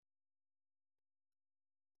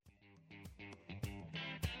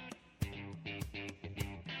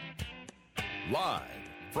Live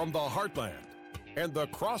from the heartland and the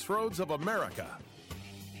crossroads of America,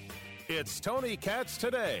 it's Tony Katz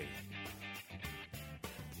Today.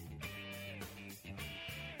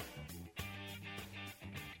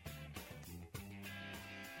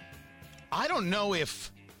 I don't know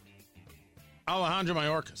if Alejandro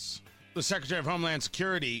Mayorkas, the Secretary of Homeland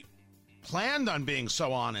Security, planned on being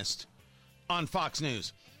so honest on Fox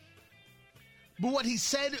News. But what he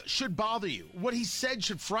said should bother you. What he said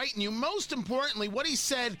should frighten you. Most importantly, what he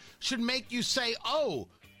said should make you say, oh,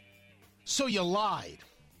 so you lied.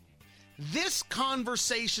 This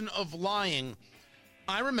conversation of lying,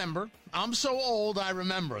 I remember. I'm so old, I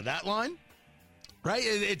remember that line. Right?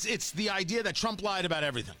 It's the idea that Trump lied about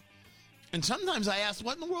everything. And sometimes I ask,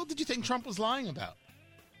 what in the world did you think Trump was lying about?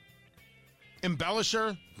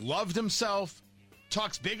 Embellisher, loved himself,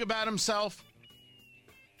 talks big about himself.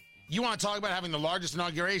 You want to talk about having the largest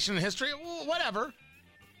inauguration in history? Well, whatever.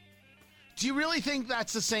 Do you really think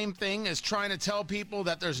that's the same thing as trying to tell people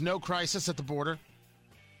that there's no crisis at the border?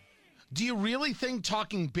 Do you really think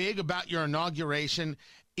talking big about your inauguration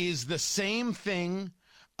is the same thing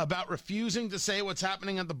about refusing to say what's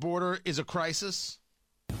happening at the border is a crisis?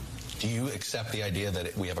 Do you accept the idea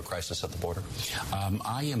that we have a crisis at the border?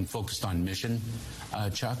 I am focused on mission,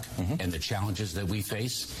 Chuck, and the challenges that we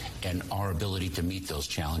face and our ability to meet those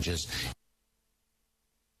challenges.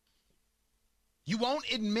 You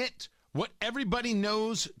won't admit what everybody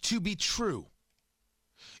knows to be true.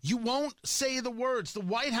 You won't say the words. The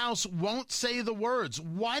White House won't say the words.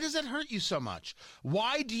 Why does it hurt you so much?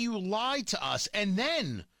 Why do you lie to us and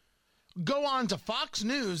then go on to Fox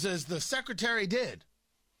News as the secretary did?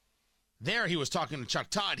 There he was talking to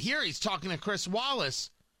Chuck Todd. Here he's talking to Chris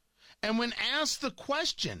Wallace. And when asked the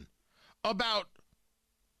question about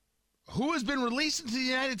who has been released into the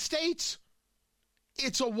United States,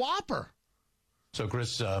 it's a whopper. So,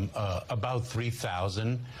 Chris, about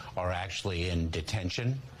 3,000 are actually in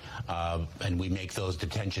detention, and we make those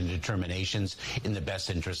detention determinations in the best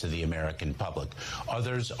interest of the American public.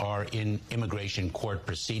 Others are in immigration court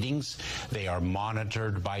proceedings. They are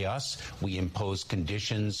monitored by us. We impose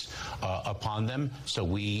conditions upon them, so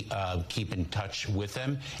we keep in touch with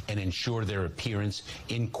them and ensure their appearance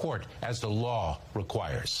in court as the law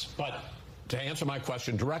requires. But to answer my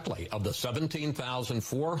question directly, of the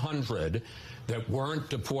 17,400 that weren't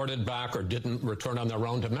deported back or didn't return on their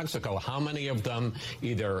own to Mexico, how many of them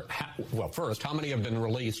first, how many have been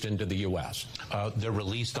released into the U.S.? They're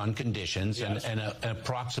released on conditions, yes. and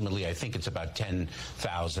approximately, I think it's about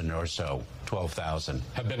 10,000 or so, 12,000.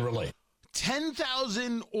 Have been released.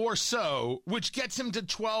 10,000 or so, which gets him to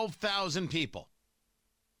 12,000 people.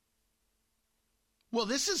 Well,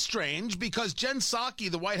 this is strange because Jen Psaki,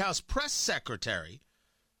 the White House press secretary,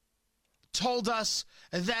 told us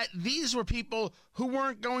that these were people who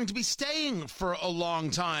weren't going to be staying for a long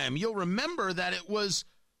time. You'll remember that it was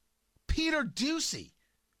Peter Doocy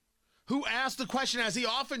who asked the question, as he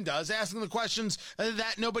often does, asking the questions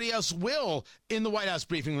that nobody else will in the White House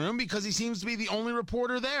briefing room because he seems to be the only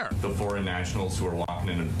reporter there. The foreign nationals who are walking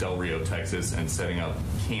into Del Rio, Texas, and setting up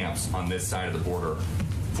camps on this side of the border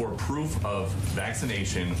for proof of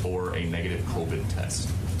vaccination or a negative COVID test.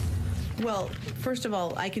 Well, first of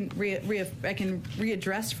all, I can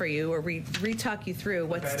readdress for you or re-talk you through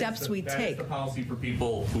what steps we take. That is the policy for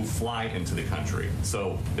people who fly into the country.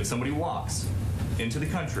 So if somebody walks into the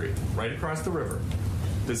country right across the river,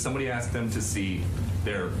 does somebody ask them to see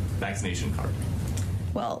their vaccination card?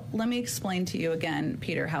 Well, let me explain to you again,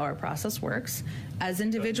 Peter, how our process works. As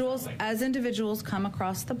individuals come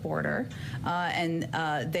across the border, and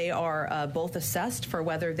they are both assessed for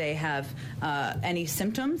whether they have any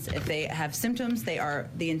symptoms. If they have symptoms, the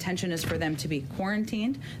intention is for them to be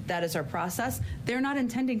quarantined. That is our process. They're not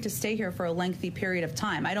intending to stay here for a lengthy period of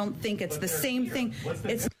time. I don't think it's the same thing.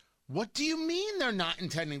 What do you mean they're not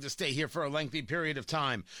intending to stay here for a lengthy period of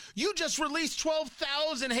time? You just released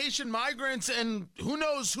 12,000 Haitian migrants and who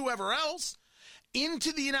knows whoever else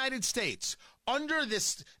into the United States under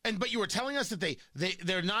this, but you were telling us that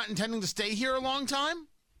they're not intending to stay here a long time?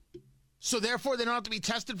 So therefore they don't have to be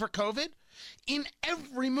tested for COVID? In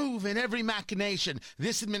every move, in every machination,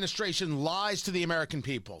 this administration lies to the American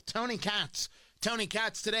people. Tony Katz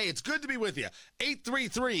Today. It's good to be with you.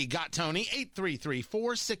 833-GOT-TONY,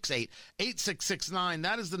 833-468-8669.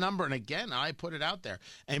 That is the number. And again, I put it out there.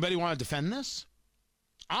 Anybody want to defend this?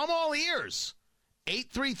 I'm all ears.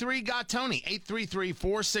 833-GOT-TONY,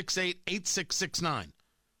 833-468-8669.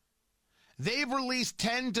 They've released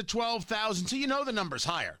 10 to 12,000, so you know the number's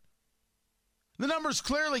higher. The number's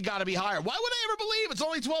clearly got to be higher. Why would I ever believe it's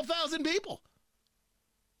only 12,000 people?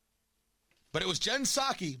 But it was Jen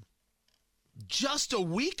Psaki just a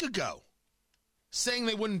week ago saying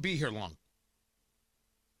they wouldn't be here long.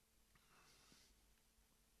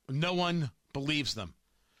 No one believes them.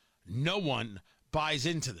 No one buys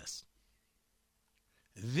into this.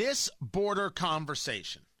 This border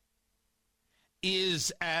conversation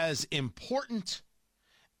is as important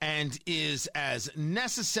and is as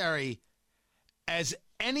necessary as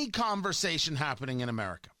any conversation happening in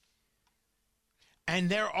America. And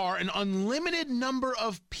there are an unlimited number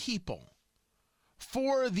of people,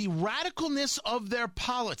 for the radicalness of their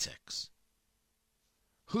politics,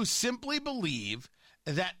 who simply believe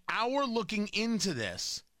that our looking into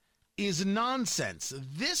this is nonsense.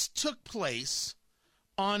 This took place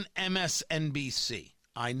on MSNBC.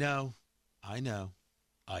 I know. I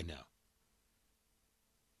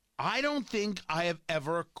don't think I have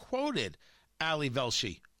ever quoted Ali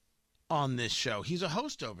Velshi on this show. He's a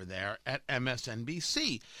host over there at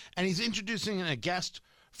MSNBC, and he's introducing a guest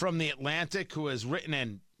from The Atlantic who has written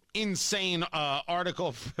an insane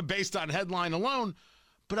article based on headline alone.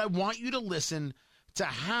 But I want you to listen to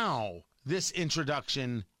how this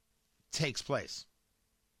introduction takes place.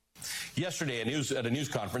 Yesterday, at a news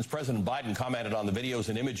conference, President Biden commented on the videos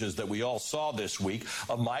and images that we all saw this week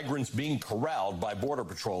of migrants being corralled by Border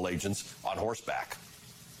Patrol agents on horseback.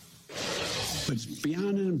 But it's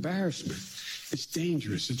beyond an embarrassment. It's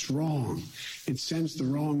dangerous. It's wrong. It sends the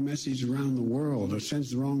wrong message around the world. It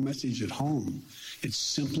sends the wrong message at home. It's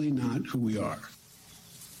simply not who we are.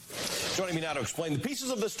 Joining me now to explain the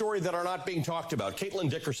pieces of the story that are not being talked about, Caitlin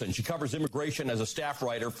Dickerson. She covers immigration as a staff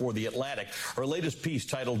writer for The Atlantic. Her latest piece,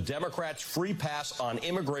 titled Democrats' Free Pass on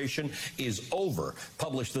Immigration is Over,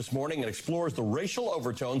 published this morning, and explores the racial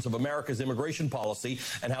overtones of America's immigration policy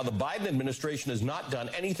and how the Biden administration has not done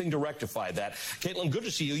anything to rectify that. Caitlin, good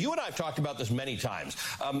to see you. You and I have talked about this many times.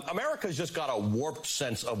 America's just got a warped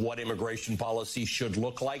sense of what immigration policy should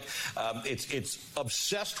look like. It's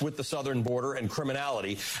obsessed with the southern border and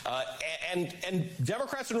criminality. And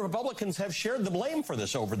Democrats and Republicans have shared the blame for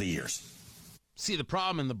this over the years. See, the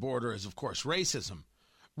problem in the border is, of course, racism,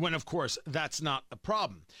 when, of course, that's not the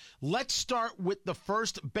problem. Let's start with the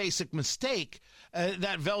first basic mistake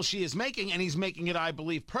that Velshi is making, and he's making it, I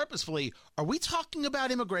believe, purposefully. Are we talking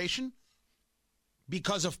about immigration?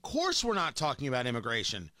 Because, of course, we're not talking about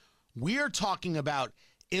immigration. We're talking about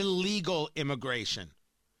illegal immigration.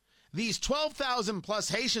 These 12,000 plus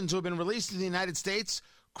Haitians who have been released to the United States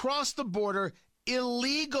crossed the border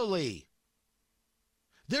illegally.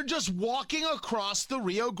 They're just walking across the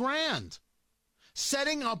Rio Grande,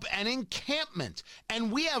 setting up an encampment, and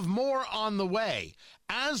we have more on the way.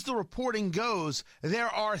 As the reporting goes, there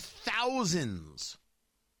are thousands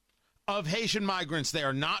of Haitian migrants. They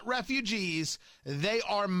are not refugees. They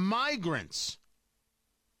are migrants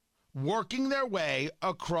working their way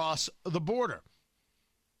across the border.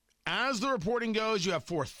 As the reporting goes, you have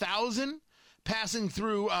 4,000 passing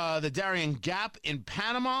through the Darien Gap in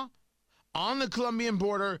Panama on the Colombian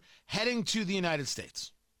border, heading to the United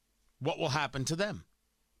States. What will happen to them?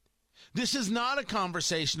 This is not a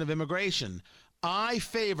conversation of immigration. I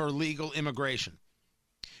favor legal immigration.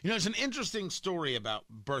 You know, there's an interesting story about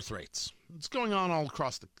birth rates. It's going on all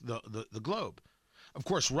across the globe. Of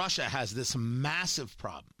course, Russia has this massive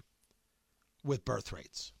problem with birth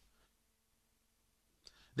rates.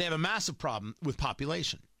 They have a massive problem with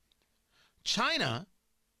population. China,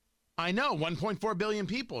 I know, 1.4 billion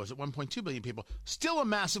people, or is it 1.2 billion people? Still a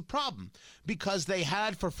massive problem because they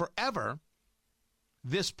had for forever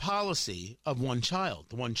this policy of one child,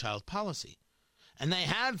 the one-child policy. And they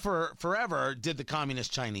had for forever, did the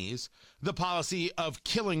communist Chinese, the policy of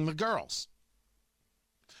killing the girls.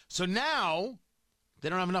 So now they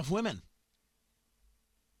don't have enough women.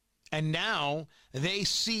 And now they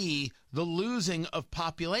see the losing of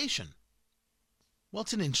population. Well,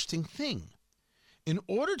 it's an interesting thing. In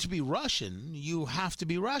order to be Russian, you have to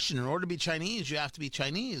be Russian. In order to be Chinese, you have to be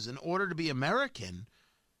Chinese. In order to be American,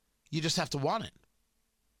 you just have to want it.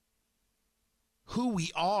 Who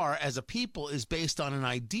we are as a people is based on an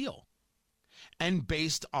ideal and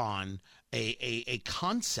based on a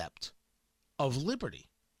concept of liberty.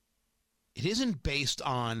 It isn't based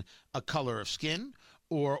on a color of skin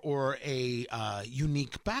or a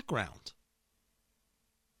unique background.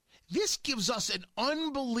 This gives us an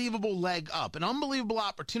unbelievable leg up, an unbelievable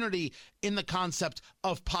opportunity in the concept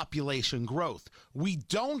of population growth. We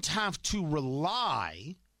don't have to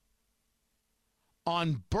rely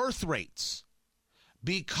on birth rates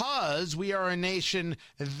because we are a nation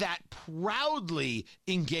that proudly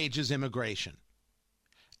engages immigration.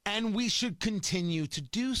 And we should continue to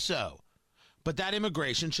do so. But that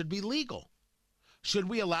immigration should be legal. Should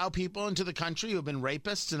we allow people into the country who have been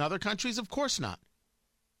rapists in other countries? Of course not.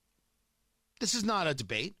 This is not a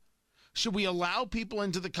debate. Should we allow people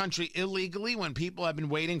into the country illegally when people have been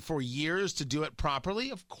waiting for years to do it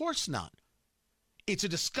properly? Of course not. It's a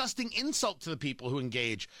disgusting insult to the people who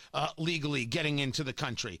engage legally getting into the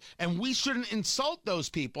country. And we shouldn't insult those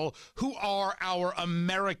people who are our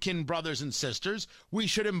American brothers and sisters. We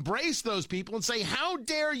should embrace those people and say, how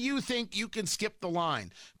dare you think you can skip the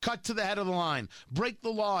line, cut to the head of the line, break the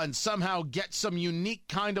law, and somehow get some unique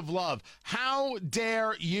kind of love? How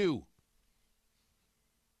dare you?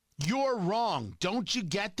 You're wrong. Don't you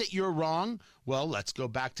get that you're wrong? Well, let's go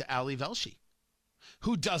back to Ali Velshi,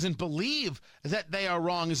 who doesn't believe that they are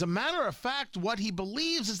wrong. As a matter of fact, what he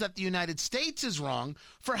believes is that the United States is wrong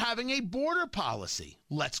for having a border policy.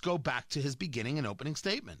 Let's go back to his beginning and opening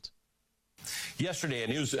statement. Yesterday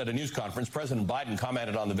at a news conference, President Biden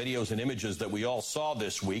commented on the videos and images that we all saw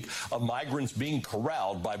this week of migrants being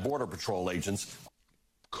corralled by Border Patrol agents.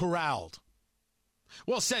 Corralled.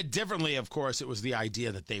 Well, said differently, of course, it was the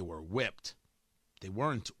idea that they were whipped. They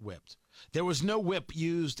weren't whipped. There was no whip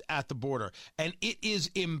used at the border. And it is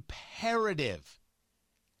imperative,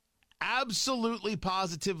 absolutely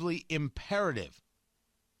positively imperative,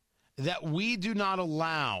 that we do not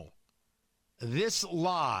allow this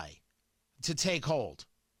lie to take hold.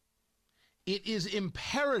 It is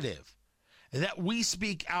imperative that we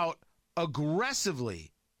speak out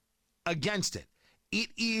aggressively against it. It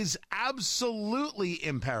is absolutely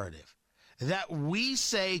imperative that we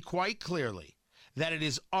say quite clearly that it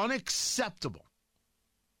is unacceptable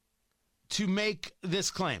to make this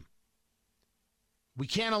claim. We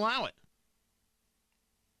can't allow it.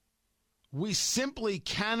 We simply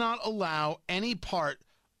cannot allow any part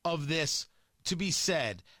of this to be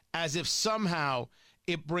said as if somehow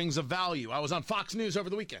it brings a value. I was on Fox News over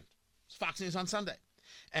the weekend. It's Fox News on Sunday.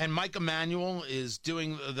 And Mike Emanuel is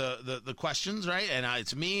doing the questions, right? And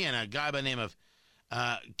it's me and a guy by the name of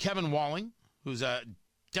Kevin Walling, who's a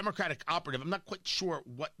Democratic operative. I'm not quite sure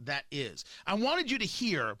what that is. I wanted you to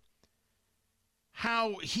hear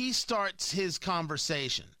how he starts his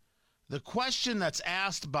conversation, the question that's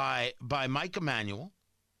asked by Mike Emanuel,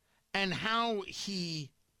 and how he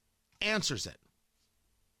answers it.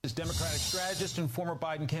 Is Democratic strategist and former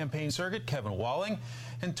Biden campaign surrogate Kevin Walling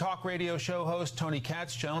and talk radio show host Tony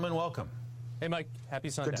Katz. Gentlemen, welcome. Hey, Mike. Happy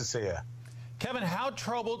Sunday. Good to see you. Kevin, how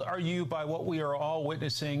troubled are you by what we are all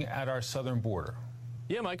witnessing at our southern border?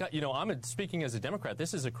 Yeah, Mike, I'm speaking as a Democrat.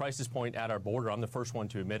 This is a crisis point at our border. I'm the first one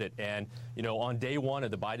to admit it. And, on day one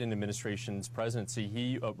of the Biden administration's presidency,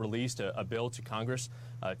 he released a bill to Congress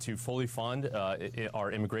to fully fund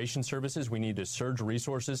our immigration services. We need to surge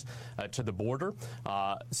resources to the border.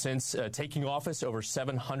 Since taking office, over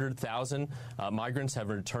 700,000 migrants have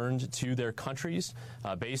returned to their countries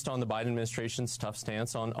based on the Biden administration's tough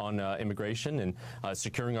stance on immigration and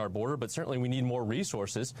securing our border. But certainly we need more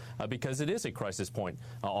resources because it is a crisis point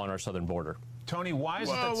on our southern border. Tony, why is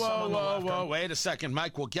it that some on the left... Whoa, wait a second,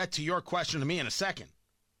 Mike. We'll get to your question to me in a second.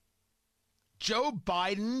 Joe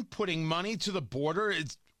Biden putting money to the border,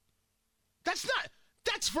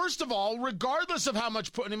 that's first of all, regardless of how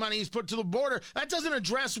much money he's put to the border, that doesn't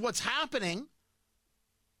address what's happening.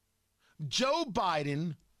 Joe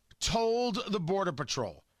Biden told the Border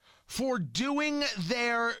Patrol for doing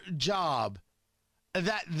their job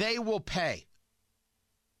that they will pay.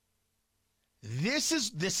 This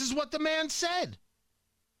is what the man said.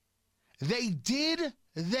 They did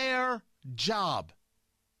their job.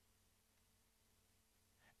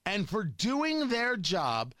 And for doing their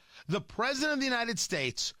job, the President of the United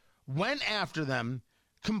States went after them,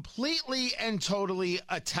 completely and totally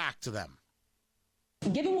attacked them.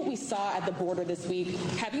 Given what we saw at the border this week,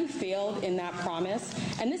 have you failed in that promise?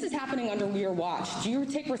 And this is happening under your watch. Do you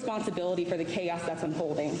take responsibility for the chaos that's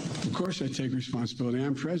unfolding? Of course I take responsibility.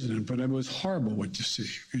 I'm president, but it was horrible what to see,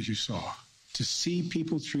 as you saw. To see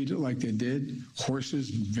people treated like they did, horses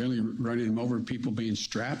barely running them over, people being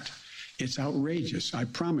strapped, it's outrageous. I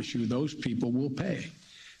promise you those people will pay.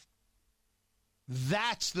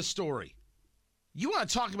 That's the story. You want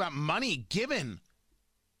to talk about money given?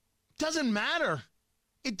 Doesn't matter.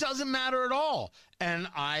 It doesn't matter at all. And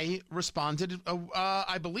I responded,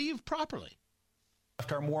 I believe, properly.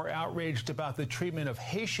 Are more outraged about the treatment of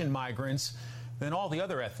Haitian migrants than all the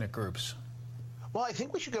other ethnic groups. Well, I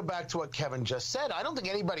think we should go back to what Kevin just said. I don't think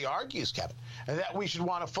anybody argues, Kevin, that we should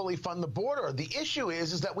want to fully fund the border. The issue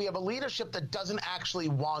is that we have a leadership that doesn't actually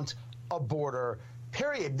want a border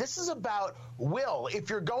period. This is about will. If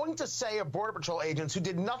you're going to say of Border Patrol agents who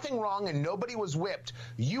did nothing wrong and nobody was whipped,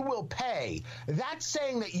 you will pay. That's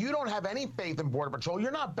saying that you don't have any faith in Border Patrol.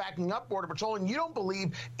 You're not backing up Border Patrol, and you don't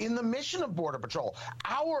believe in the mission of Border Patrol.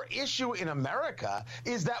 Our issue in America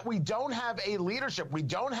is that we don't have a leadership. We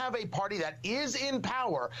don't have a party that is in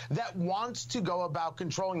power that wants to go about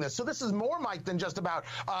controlling this. So this is more, Mike, than just about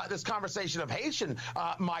this conversation of Haitian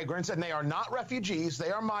migrants, and they are not refugees.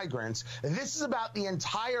 They are migrants. This is about the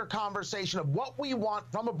entire conversation of what we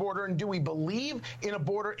want from a border, and do we believe in a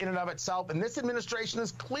border in and of itself? And this administration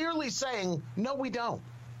is clearly saying, no, we don't.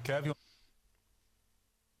 Kev,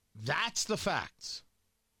 that's the facts.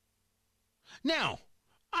 Now,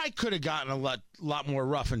 I could have gotten a lot more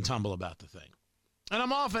rough and tumble about the thing. And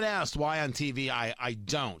I'm often asked why on TV I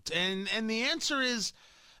don't. And the answer is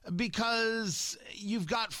because you've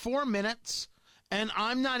got 4 minutes, and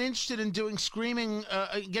I'm not interested in doing screaming,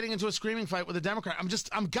 getting into a screaming fight with a Democrat.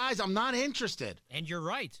 I'm not interested. And you're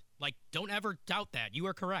right. Like, don't ever doubt that. You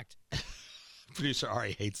are correct. Producer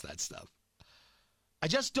Ari hates that stuff. I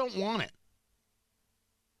just don't want it.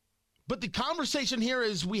 But the conversation here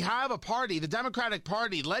is we have a party, the Democratic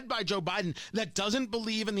Party, led by Joe Biden, that doesn't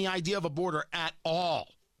believe in the idea of a border at all.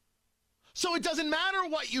 So it doesn't matter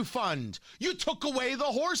what you fund. You took away the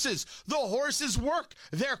horses. The horses work.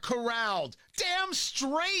 They're corralled. Damn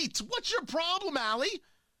straight. What's your problem, Allie?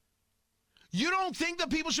 You don't think that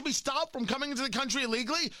people should be stopped from coming into the country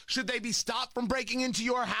illegally? Should they be stopped from breaking into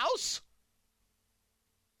your house?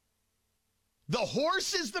 The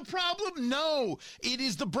horse is the problem? No, it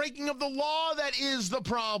is the breaking of the law that is the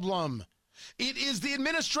problem. It is the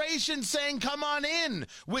administration saying, come on in,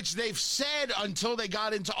 which they've said until they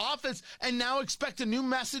got into office, and now expect a new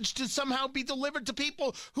message to somehow be delivered to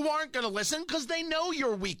people who aren't going to listen because they know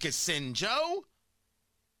your weakest sin, Joe.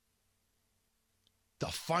 The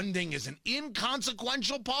funding is an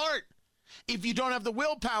inconsequential part. If you don't have the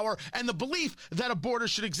willpower and the belief that a border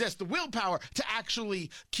should exist, the willpower to actually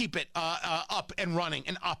keep it up and running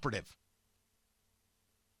and operative.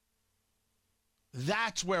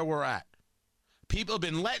 That's where we're at. People have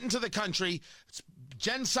been let into the country.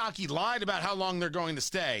 Jen Psaki lied about how long they're going to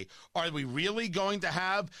stay. Are we really going to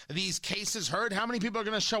have these cases heard? How many people are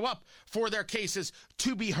going to show up for their cases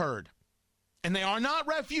to be heard? And they are not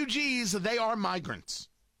refugees. They are migrants.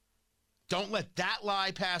 Don't let that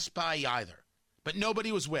lie pass by either. But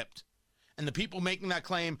nobody was whipped. And the people making that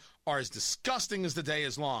claim are as disgusting as the day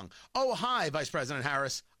is long. Oh, hi, Vice President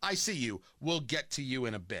Harris. I see you. We'll get to you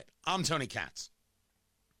in a bit. I'm Tony Katz.